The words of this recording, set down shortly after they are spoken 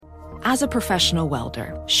As a professional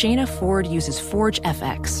welder, Shayna Ford uses Forge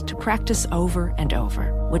FX to practice over and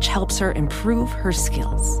over, which helps her improve her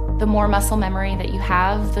skills. The more muscle memory that you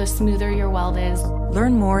have, the smoother your weld is.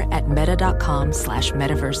 Learn more at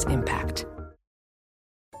meta.com/metaverseimpact.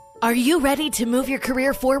 Are you ready to move your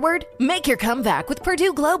career forward? Make your comeback with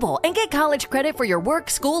Purdue Global and get college credit for your work,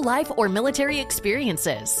 school, life, or military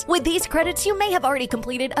experiences. With these credits, you may have already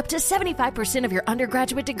completed up to 75% of your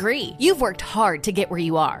undergraduate degree. You've worked hard to get where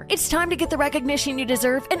you are. It's time to get the recognition you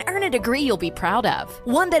deserve and earn a degree you'll be proud of.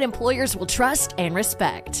 One that employers will trust and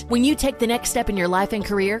respect. When you take the next step in your life and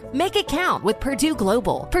career, make it count with Purdue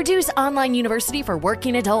Global, Purdue's online university for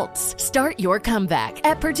working adults. Start your comeback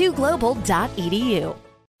at purdueglobal.edu.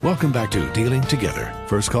 Welcome back to Dealing Together.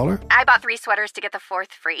 First caller? I bought 3 sweaters to get the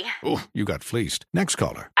 4th free. Oh, you got fleeced. Next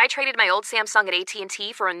caller? I traded my old Samsung at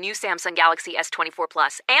AT&T for a new Samsung Galaxy S24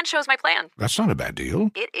 Plus and chose my plan. That's not a bad deal.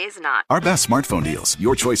 It is not. Our best smartphone deals.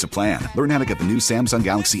 Your choice of plan. Learn how to get the new Samsung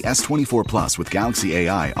Galaxy S24 Plus with Galaxy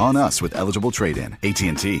AI on us with eligible trade-in.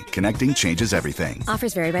 AT&T. Connecting changes everything.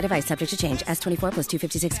 Offers vary by device. Subject to change. S24 plus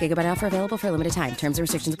 256 gigabyte offer available for a limited time. Terms and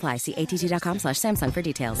restrictions apply. See att.com/Samsung for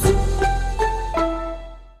details.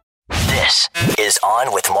 This is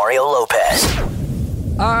On with Mario Lopez.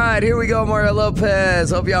 All right, here we go, Mario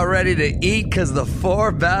Lopez. Hope y'all ready to eat because the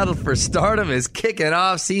 4 Battle for Stardom is kicking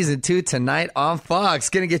off season 2 tonight on Fox.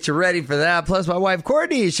 Gonna get you ready for that. Plus, my wife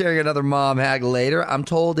Courtney is sharing another mom hack later. I'm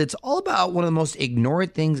told it's all about one of the most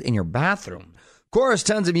ignored things in your bathroom. Of course,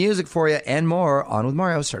 tons of music for you and more. On with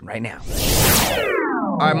Mario, starting right now.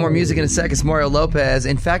 All right, more music in a sec. It's Mario Lopez.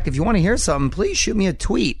 In fact, if you want to hear something, please shoot me a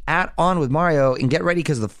tweet at On With Mario and get ready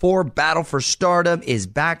because the 4 Battle for Stardom is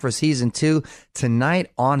back for season 2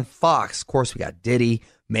 tonight on Fox. Of course, we got Diddy,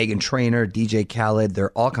 Meghan Trainor, DJ Khaled.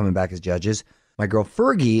 They're all coming back as judges. My girl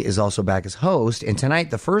Fergie is also back as host. And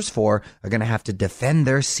tonight, the first 4 are going to have to defend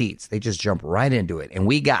their seats. They just jump right into it. And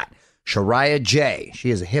we got Shariah J.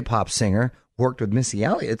 She is a hip-hop singer. Worked with Missy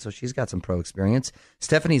Elliott, so she's got some pro experience.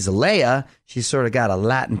 Stephanie Zalea, she's sort of got a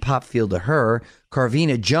Latin pop feel to her.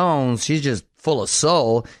 Carvina Jones, she's just full of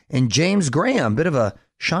soul. And James Graham, bit of a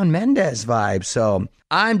Shawn Mendes vibe. So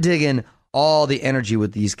I'm digging all the energy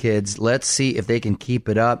with these kids. Let's see if they can keep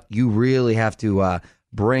it up. You really have to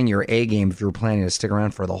bring your A game if you're planning to stick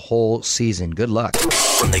around for the whole season. Good luck.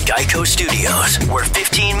 From the Geico Studios, where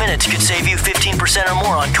 15 minutes could save you 15% or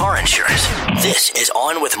more on car insurance. This is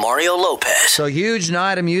On with Mario Lopez. So huge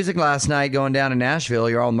night of music last night going down in Nashville.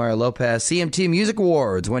 You're on Mario Lopez. CMT Music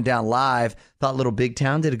Awards went down live. Thought Little Big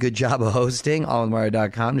Town did a good job of hosting.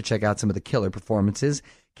 OnWithMario.com to check out some of the killer performances.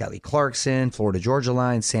 Kelly Clarkson, Florida Georgia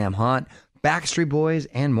Line, Sam Hunt, Backstreet Boys,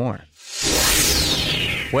 and more.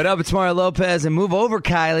 What up, it's Mario Lopez, and move over,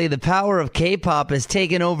 Kylie. The power of K-pop has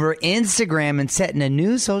taken over Instagram and setting a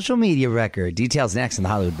new social media record. Details next on the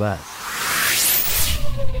Hollywood Buzz.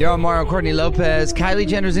 You're on Mario Courtney Lopez. Kylie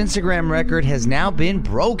Jenner's Instagram record has now been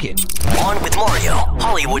broken. On with Mario,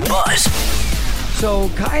 Hollywood Buzz. So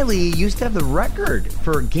Kylie used to have the record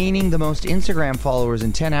for gaining the most Instagram followers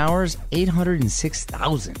in 10 hours,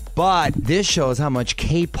 806,000. But this shows how much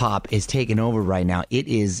K-pop is taking over right now. It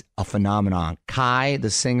is a phenomenon. Kai,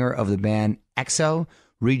 the singer of the band EXO,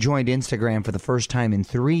 rejoined Instagram for the first time in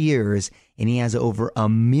 3 years, and he has over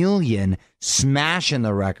 1 million, smashing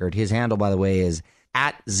the record. His handle, by the way, is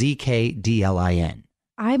at ZKDLIN.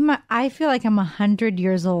 I feel like I'm 100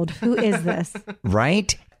 years old. Who is this?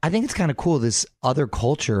 Right? I think it's kind of cool. This other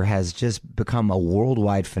culture has just become a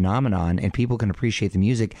worldwide phenomenon, and people can appreciate the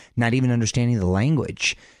music, not even understanding the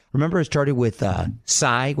language. Remember, it started with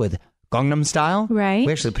Psy with Gangnam Style? Right.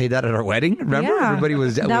 We actually played that at our wedding. Remember? Yeah. Everybody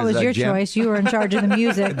was That was your choice. You were in charge of the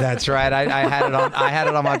music. That's right. I had it on. I had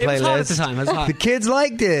it on my playlist. It was hot at the time. It was hot. The kids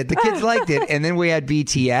liked it. And then we had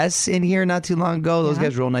BTS in here not too long ago. Those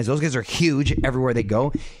guys are real nice. Those guys are huge everywhere they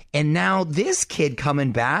go. And now this kid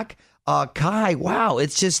coming back. Kai, wow,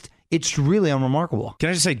 it's really unremarkable. Can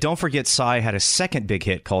I just say, don't forget Psy had a second big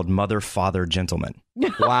hit called Mother, Father, Gentleman.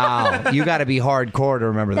 Wow, you got to be hardcore to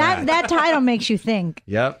remember that. That title makes you think.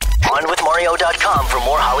 Yep. OnWithMario.com for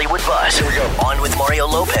more Hollywood buzz. Here we go. On with Mario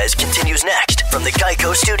Lopez continues next from the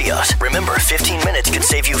Geico Studios. Remember, 15 minutes could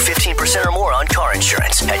save you 15% or more on car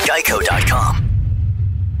insurance at Geico.com.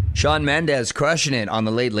 Shawn Mendes crushing it on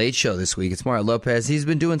the Late Late Show this week. It's Mario Lopez. He's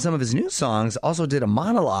been doing some of his new songs. Also did a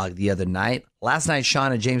monologue the other night. Last night,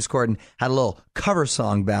 Shawn and James Corden had a little cover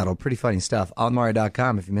song battle. Pretty funny stuff. On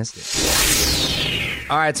Mario.com if you missed it.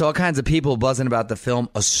 All right, so all kinds of people buzzing about the film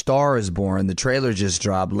A Star is Born. The trailer just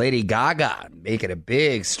dropped. Lady Gaga making a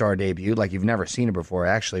big star debut like you've never seen her before,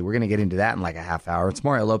 actually. We're going to get into that in like a half hour. It's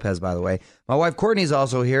Mario Lopez, by the way. My wife Courtney's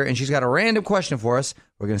also here, and she's got a random question for us.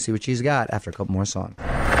 We're going to see what she's got after a couple more songs.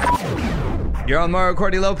 You're on Mario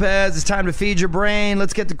Courtney Lopez. It's time to feed your brain.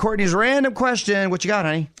 Let's get to Courtney's random question. What you got,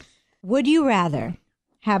 honey? Would you rather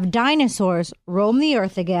have dinosaurs roam the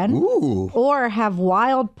earth again or have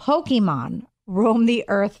wild Pokemon roam the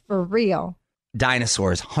earth for real?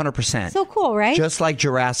 Dinosaurs, 100%. So cool, right? Just like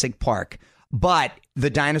Jurassic Park. But the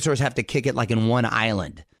dinosaurs have to kick it like in one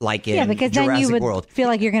island, like in because Jurassic then you would World. feel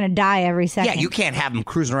like you're going to die every second. Yeah, you can't have them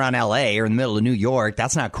cruising around L.A. or in the middle of New York.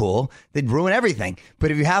 That's not cool. They'd ruin everything.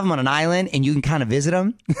 But if you have them on an island and you can kind of visit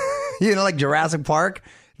them, like Jurassic Park,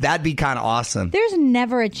 that'd be kind of awesome. There's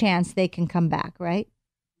never a chance they can come back, right?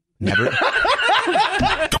 Never.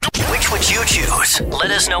 Which would you choose?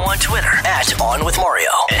 Let us know on Twitter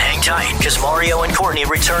 @OnWithMario. And hang tight, because Mario and Courtney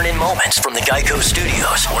return in moments from the Geico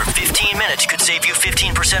Studios, where 15 minutes could save you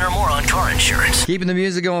 15% or more on car insurance. Keeping the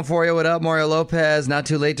music going for you. What up, Mario Lopez? Not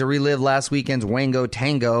too late to relive last weekend's Wango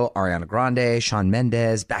Tango, Ariana Grande, Shawn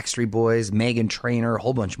Mendes, Backstreet Boys, Meghan Trainor, a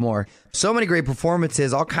whole bunch more. So many great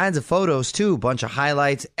performances, all kinds of photos, too. Bunch of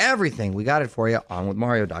highlights, everything. We got it for you on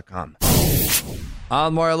onwithmario.com.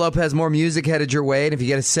 I'm Mario Lopez. More music headed your way. And if you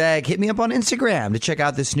get a seg, hit me up on Instagram to check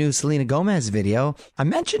out this new Selena Gomez video. I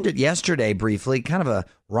mentioned it yesterday briefly. Kind of a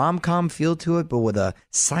rom-com feel to it, but with a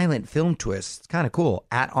silent film twist. It's kind of cool.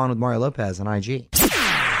 @OnWithMario Lopez on IG.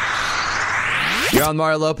 You're on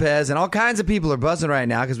Mario Lopez, and all kinds of people are buzzing right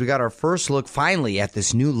now because we got our first look finally at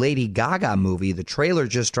this new Lady Gaga movie. The trailer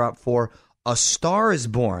just dropped for A Star is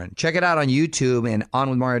Born. Check it out on YouTube and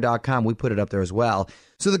onwithmario.com. We put it up there as well.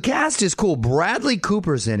 So the cast is cool. Bradley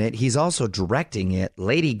Cooper's in it. He's also directing it.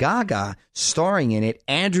 Lady Gaga starring in it.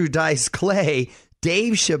 Andrew Dice Clay,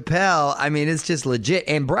 Dave Chappelle. I mean, it's just legit.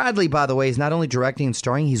 And Bradley, by the way, is not only directing and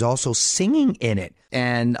starring, he's also singing in it.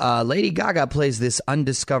 And Lady Gaga plays this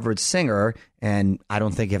undiscovered singer. And I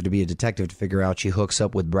don't think you have to be a detective to figure out she hooks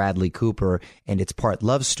up with Bradley Cooper. And it's part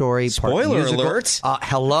love story, part Spoiler musical. alert.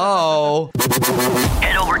 Hello.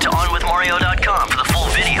 Head over to onwithmario.com for the full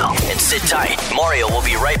video. And sit tight. Mario will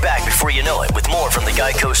be right back before you know it with more from the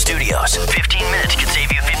Geico Studios. 15 minutes can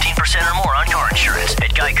save you 15% or more on car insurance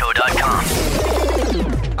at geico.com.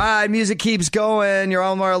 All right, music keeps going. You're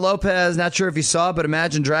on Mario Lopez. Not sure if you saw it, but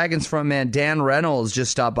Imagine Dragons frontman Dan Reynolds just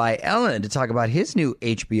stopped by Ellen to talk about his new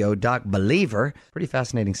HBO doc, Believer. Pretty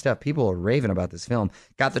fascinating stuff. People are raving about this film.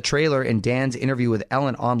 Got the trailer and Dan's interview with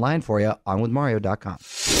Ellen online for you on onwithmario.com.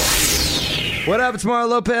 What up? It's Mario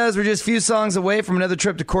Lopez. We're just a few songs away from another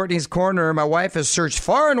trip to Courtney's Corner. My wife has searched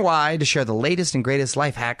far and wide to share the latest and greatest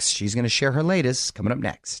life hacks. She's going to share her latest coming up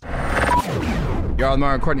next. You're on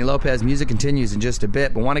Mario and Courtney Lopez. Music continues in just a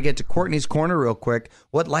bit, but want to get to Courtney's Corner real quick.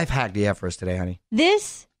 What life hack do you have for us today, honey?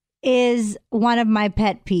 This is one of my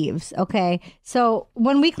pet peeves, okay? So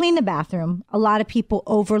when we clean the bathroom, a lot of people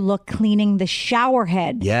overlook cleaning the shower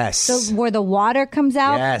head. Yes. So where the water comes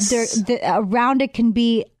out, Yes. around it can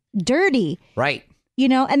be dirty. Right. You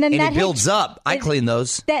know, and then And that it builds up. I clean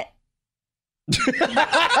those. That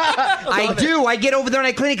I do. I get over there and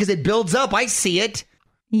I clean it because it builds up. I see it.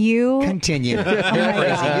 You continue. Oh my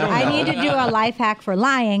God. I need to do a life hack for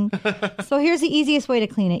lying. So here's the easiest way to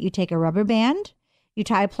clean it. You take a rubber band, you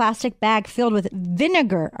tie a plastic bag filled with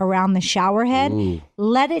vinegar around the shower head,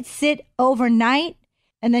 let it sit overnight,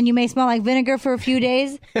 and then you may smell like vinegar for a few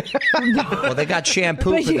days. Well, they got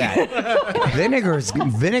shampoo for that.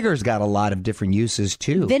 Vinegar's got a lot of different uses,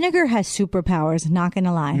 too. Vinegar has superpowers, not going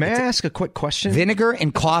to lie. May I ask a quick question? Vinegar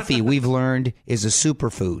and coffee, we've learned, is a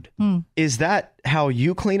superfood. Is that how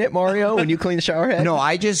you clean it, Mario, when you clean the shower head? No,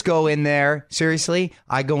 I just go in there. Seriously,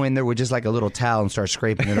 I go in there with just like a little towel and start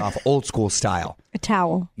scraping it off, old school style. A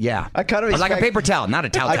towel. Yeah. I kind of like a paper towel, not a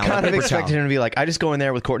towel. I kind of paper expected towel. him to be like, I just go in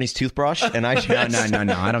there with Courtney's toothbrush and I just...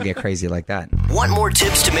 No, I don't get crazy like that. Want more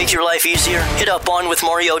tips to make your life easier? Hit up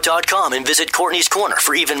onwithmario.com and visit Courtney's Corner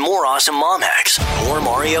for even more awesome mom hacks. More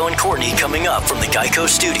Mario and Courtney coming up from the Geico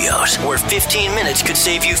Studios, where 15 minutes could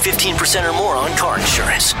save you 15% or more on car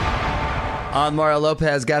insurance. On Mario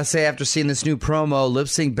Lopez, gotta say, after seeing this new promo, Lip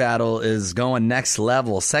Sync Battle is going next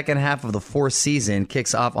level. Second half of the fourth season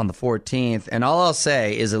kicks off on the 14th. And all I'll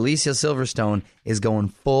say is Alicia Silverstone is going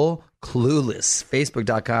full clueless.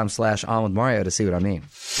 Facebook.com/OnWithMario to see what I mean.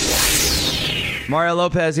 Mario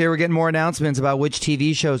Lopez here. We're getting more announcements about which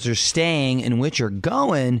TV shows are staying and which are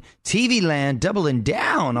going. TV Land doubling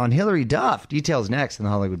down on Hilary Duff. Details next in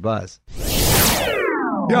the Hollywood Buzz.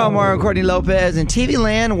 Yo, Mario and Courtney Lopez, and TV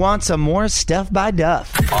Land wants some more stuff by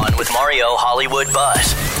Duff. On with Mario Hollywood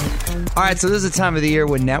Buzz. All right, so this is the time of the year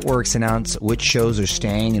when networks announce which shows are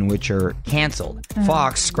staying and which are canceled.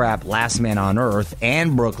 Fox scrapped Last Man on Earth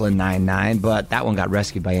and Brooklyn Nine-Nine, but that one got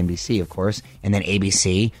rescued by NBC, of course. And then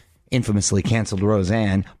ABC infamously canceled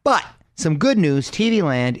Roseanne. But some good news, TV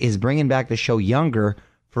Land is bringing back the show Younger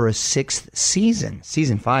for a 6th season.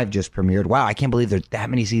 Season 5 just premiered. Wow, I can't believe there's that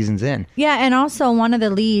many seasons in. Yeah, and also one of the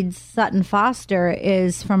leads, Sutton Foster,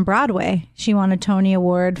 is from Broadway. She won a Tony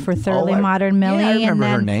Award for Thoroughly Modern Millie. Yeah, I remember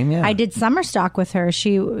her name, yeah. I did Summer Stock with her.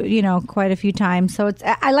 She, quite a few times. So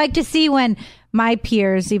I like to see when my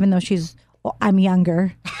peers, even though I'm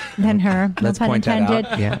younger than her. Let's no pun point intended.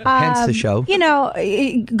 that out. Yeah. Hence the show.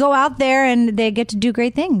 Go out there and they get to do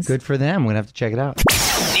great things. Good for them. We're going to have to check it out.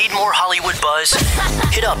 Need more Hollywood buzz?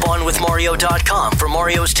 Hit up OnWithMario.com for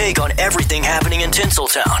Mario's take on everything happening in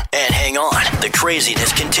Tinseltown. And hang on, the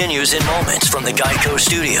craziness continues in moments from the Geico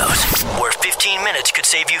Studios, where 15 minutes could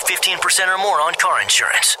save you 15% or more on car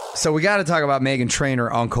insurance. So we got to talk about Meghan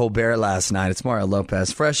Trainor on Colbert last night. It's Mario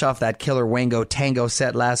Lopez. Fresh off that Killer Wango tango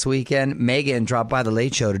set last weekend, Meghan dropped by the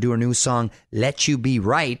Late Show to do her new song, Let You Be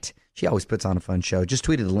Right. She always puts on a fun show. Just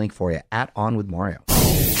tweeted the link for you, @OnWithMario.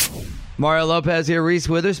 Mario Lopez here. Reese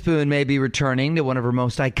Witherspoon may be returning to one of her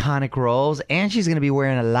most iconic roles, and she's going to be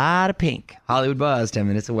wearing a lot of pink. Hollywood Buzz, 10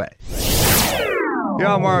 minutes away. You're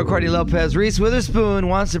on Mario Courtney Lopez. Reese Witherspoon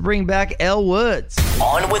wants to bring back Elle Woods.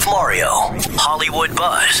 On with Mario, Hollywood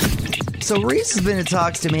Buzz. So Reese has been in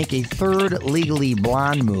talks to make a third Legally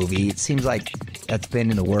Blonde movie. It seems like that's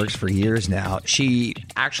been in the works for years now. She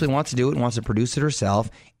actually wants to do it and wants to produce it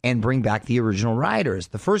herself and bring back the original writers.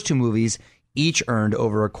 The first two movies each earned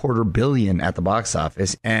over $250 million at the box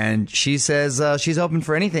office. And she says she's open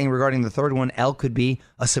for anything regarding the third one. Elle could be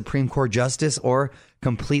a Supreme Court justice or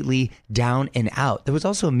completely down and out. There was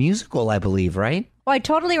also a musical, I believe, right? Well, I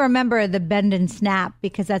totally remember the Bend and Snap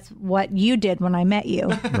because that's what you did when I met you.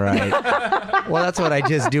 Right. Well, that's what I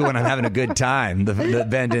just do when I'm having a good time. The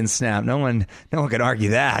Bend and Snap. No one can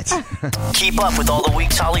argue that. Keep up with all the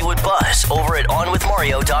week's Hollywood buzz over at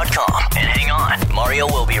OnWithMario.com. And hang on, Mario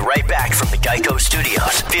will be right back from the Geico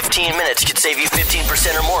Studios. 15 minutes could save you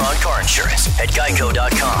 15% or more on car insurance at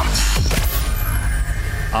Geico.com.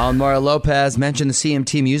 I'm Mario Lopez. Mentioned the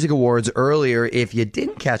CMT Music Awards earlier. If you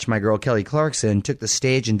didn't catch, my girl Kelly Clarkson took the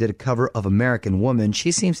stage and did a cover of American Woman.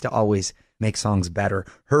 She seems to always make songs better.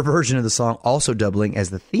 Her version of the song also doubling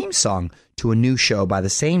as the theme song to a new show by the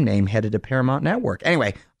same name headed to Paramount Network.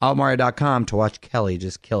 Anyway, OutMario.com to watch Kelly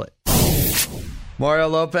just kill it. Mario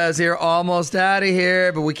Lopez here, almost out of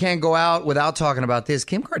here, but we can't go out without talking about this.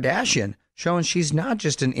 Kim Kardashian showing she's not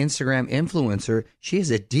just an Instagram influencer, she is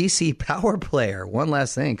a DC power player. One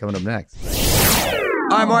last thing coming up next.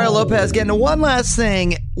 All right, Mario Lopez getting to one last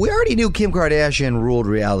thing. We already knew Kim Kardashian ruled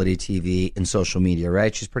reality TV and social media,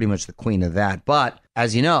 right? She's pretty much the queen of that. But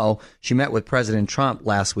as you know, she met with President Trump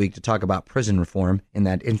last week to talk about prison reform in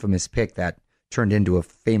that infamous pic that turned into a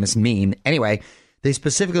famous meme. Anyway, they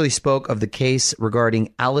specifically spoke of the case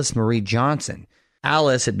regarding Alice Marie Johnson.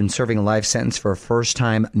 Alice had been serving a life sentence for a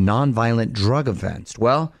first-time nonviolent drug offense.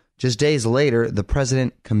 Well, just days later, the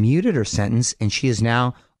president commuted her sentence, and she is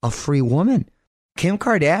now a free woman. Kim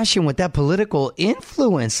Kardashian with that political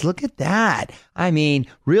influence. Look at that. I mean,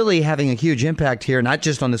 really having a huge impact here, not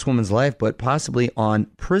just on this woman's life, but possibly on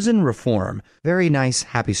prison reform. Very nice,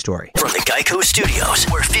 happy story. From the Geico Studios,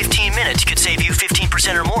 where 15 minutes could save you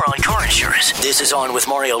 15% or more on car insurance. This is On with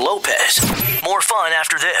Mario Lopez. More fun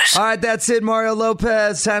after this. All right, that's it, Mario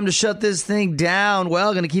Lopez. Time to shut this thing down.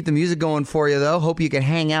 Well, going to keep the music going for you, though. Hope you can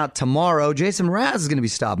hang out tomorrow. Jason Mraz is going to be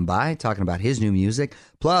stopping by, talking about his new music,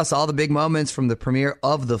 plus all the big moments from the premiere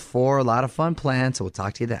of The Four. A lot of fun planned, so we'll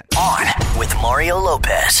talk to you then. On with Mario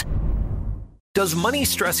Lopez. Does money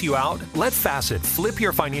stress you out? Let Facet flip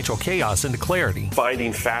your financial chaos into clarity.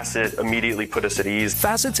 Finding Facet immediately put us at ease.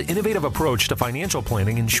 Facet's innovative approach to financial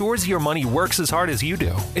planning ensures your money works as hard as you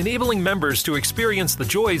do, enabling members to experience the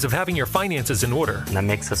joys of having your finances in order. And that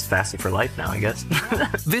makes us Facet for life now, I guess.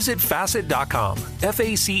 Visit Facet.com,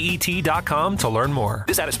 FACET.com to learn more.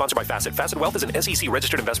 This ad is sponsored by Facet. Facet Wealth is an SEC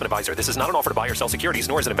registered investment advisor. This is not an offer to buy or sell securities,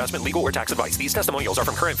 nor is it investment, legal, or tax advice. These testimonials are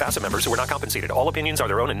from current Facet members who are not compensated. All opinions are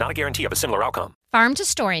their own and not a guarantee of a similar outcome. Farm to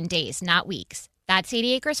store in days, not weeks. That's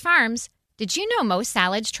 80 Acres Farms. Did you know most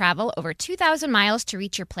salads travel over 2,000 miles to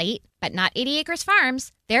reach your plate? But not 80 Acres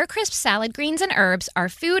Farms. Their crisp salad greens and herbs are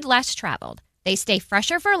food less traveled. They stay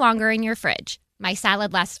fresher for longer in your fridge. My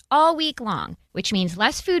salad lasts all week long, which means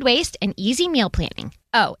less food waste and easy meal planning.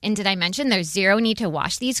 Oh, and did I mention there's zero need to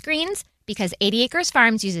wash these greens? Because 80 Acres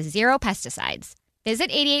Farms uses zero pesticides.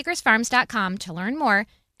 Visit 80acresfarms.com to learn more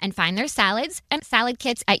and find their salads and salad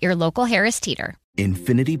kits at your local Harris Teeter.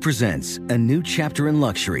 Infiniti presents a new chapter in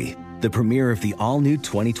luxury, the premiere of the all-new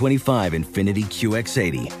 2025 Infiniti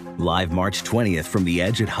QX80, live March 20th from the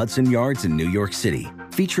Edge at Hudson Yards in New York City,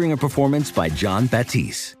 featuring a performance by John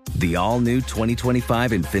Batiste. The all-new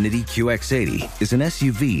 2025 Infiniti QX80 is an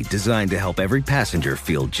SUV designed to help every passenger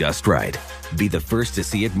feel just right. Be the first to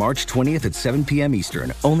see it March 20th at 7 p.m.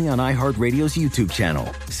 Eastern, only on iHeartRadio's YouTube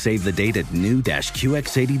channel. Save the date at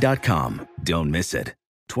new-QX80.com. Don't miss it.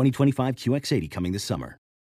 2025 QX80 coming this summer.